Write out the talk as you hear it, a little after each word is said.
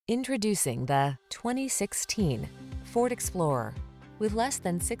Introducing the 2016 Ford Explorer. With less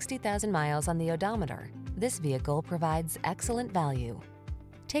than 60,000 miles on the odometer, this vehicle provides excellent value.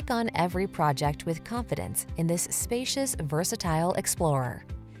 Take on every project with confidence in this spacious, versatile Explorer.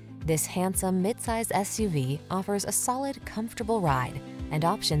 This handsome midsize SUV offers a solid, comfortable ride and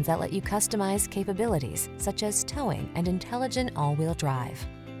options that let you customize capabilities such as towing and intelligent all-wheel drive.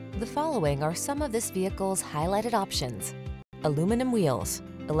 The following are some of this vehicle's highlighted options: aluminum wheels,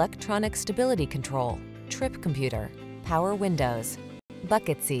 electronic stability control, trip computer, power windows,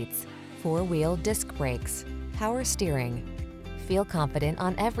 bucket seats, four-wheel disc brakes, power steering. Feel confident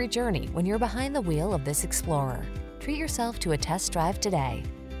on every journey when you're behind the wheel of this Explorer. Treat yourself to a test drive today.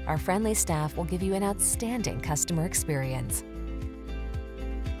 Our friendly staff will give you an outstanding customer experience.